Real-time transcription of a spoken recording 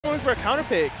for a counter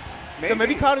pick.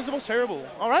 Maybe Cloud is the most terrible.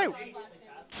 All right.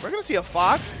 We're going to see a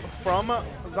Fox from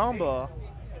Zomba.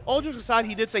 All jokes aside,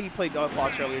 he did say he played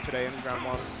Fox earlier today in round 1.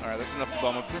 All right, that's enough to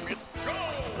bomb up.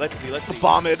 Let's see.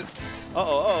 Bomb it.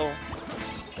 Uh-oh.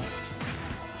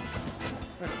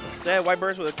 Said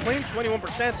YBBurrus with a clean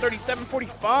 21%,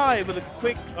 37-45 with a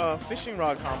quick fishing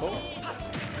rod combo.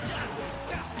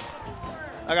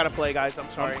 I got to play, guys. I'm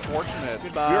sorry. Unfortunate.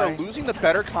 Goodbye. We are losing the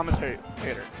better commentator.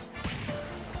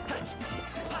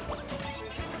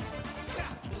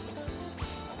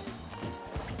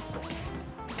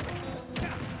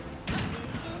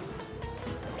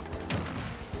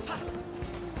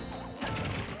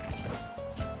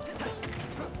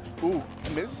 Ooh,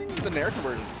 missing the Nair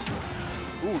conversions.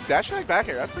 Ooh, dash attack back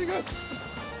air. That's pretty good.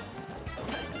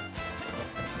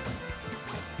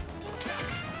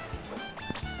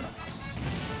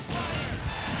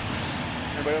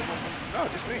 Anybody else? No,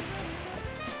 just me.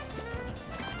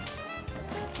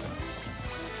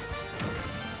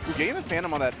 Ooh, getting the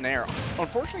Phantom on that Nair.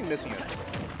 Unfortunately, missing it.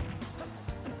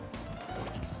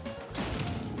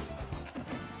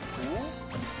 Ooh.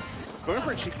 Going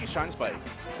for a cheeky Shine Spike.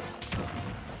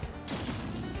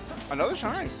 Another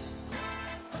Shine.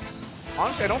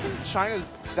 Honestly, I don't think Shine is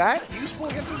that useful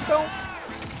against this spell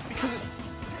because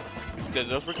it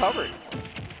does recovery.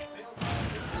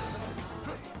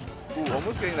 Ooh,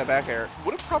 almost getting that back air.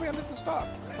 Would have probably ended the stop.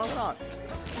 Probably not.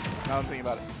 Now I'm thinking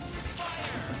about it.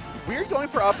 We're going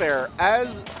for up air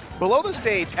as below the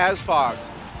stage as Fox.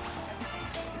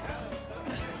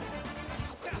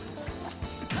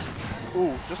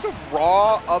 Ooh, just a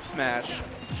raw up smash.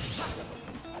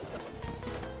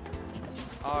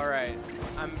 All right,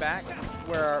 I'm back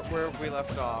where we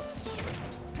left off.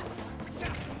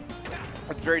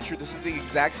 It's very true. This is the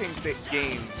exact same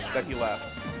game that he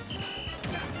left.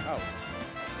 Oh.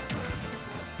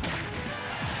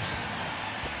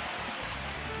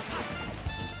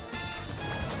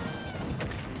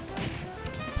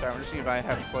 Sorry, I'm just seeing if I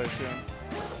have to play soon.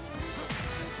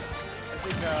 I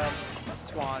think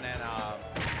Twan and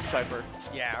Cypher.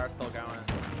 yeah, are still going.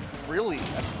 Really?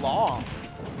 That's long.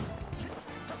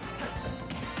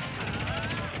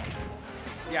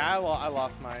 Yeah, I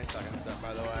lost my second set,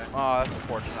 by the way. Oh, that's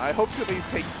unfortunate. I hope to at least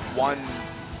take one.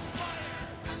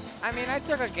 I mean, I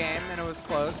took a game and it was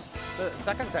close. The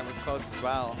second set was close as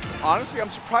well. Honestly, I'm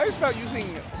surprised about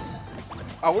using.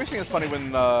 I always think it's funny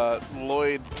when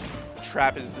Lloyd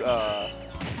trap is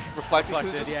reflected.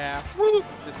 Reflected, yeah.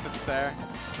 Just sits there.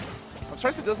 I'm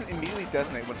surprised it doesn't immediately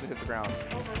detonate once it hits the ground.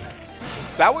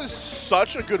 That was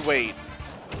such a good weight.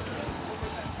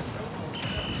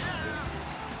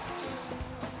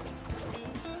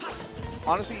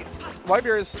 Honestly,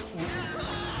 YBBurrus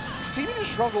seeming to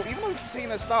struggle, even though he's taking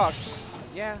that stock.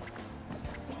 Yeah.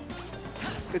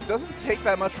 It doesn't take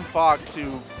that much from Fox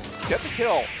to get the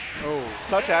kill. Oh.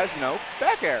 Such as, you know,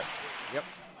 back air. Yep.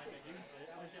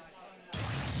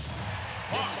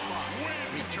 This is Fox,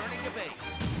 returning to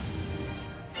base.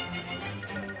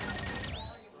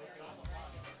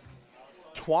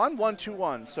 Twan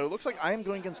 1-2-1, so it looks like I am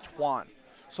going against Twan.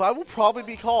 So I will probably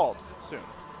be called soon.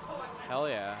 Hell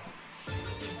yeah.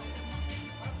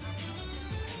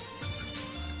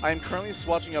 I am currently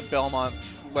swatching up Belmont,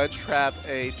 ledge trap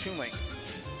a Toon Link.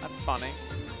 That's funny.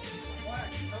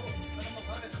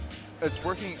 It's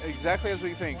working exactly as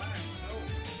we think.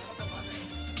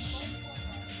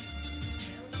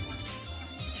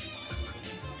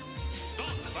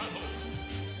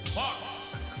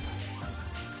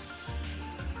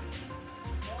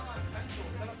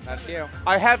 That's you.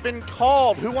 I have been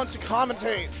called. Who wants to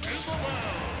commentate?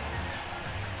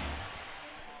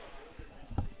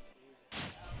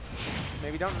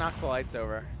 Maybe don't knock the lights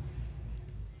over.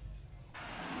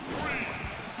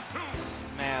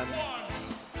 Man.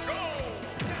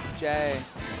 Jay.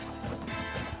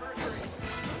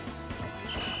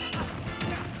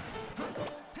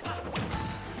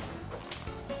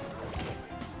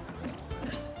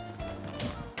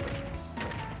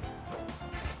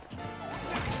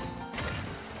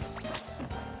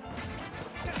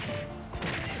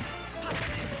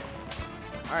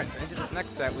 All right, so into this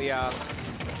next set, we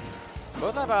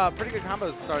both have pretty good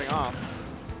combos starting off,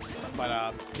 but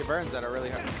YBBurrus that are really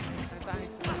hard.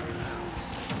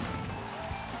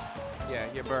 Yeah,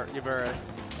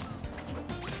 YBBurrus.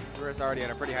 YBBurrus already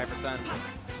at a pretty high percent.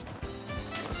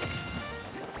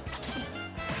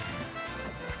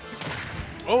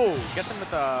 Oh, gets him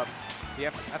with the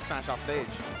F smash off stage.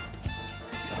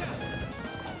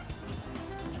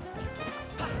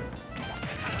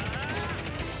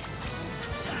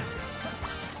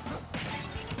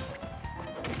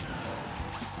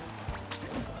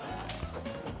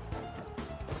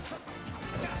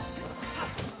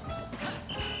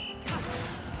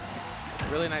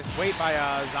 Really nice wait by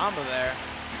Zomba there.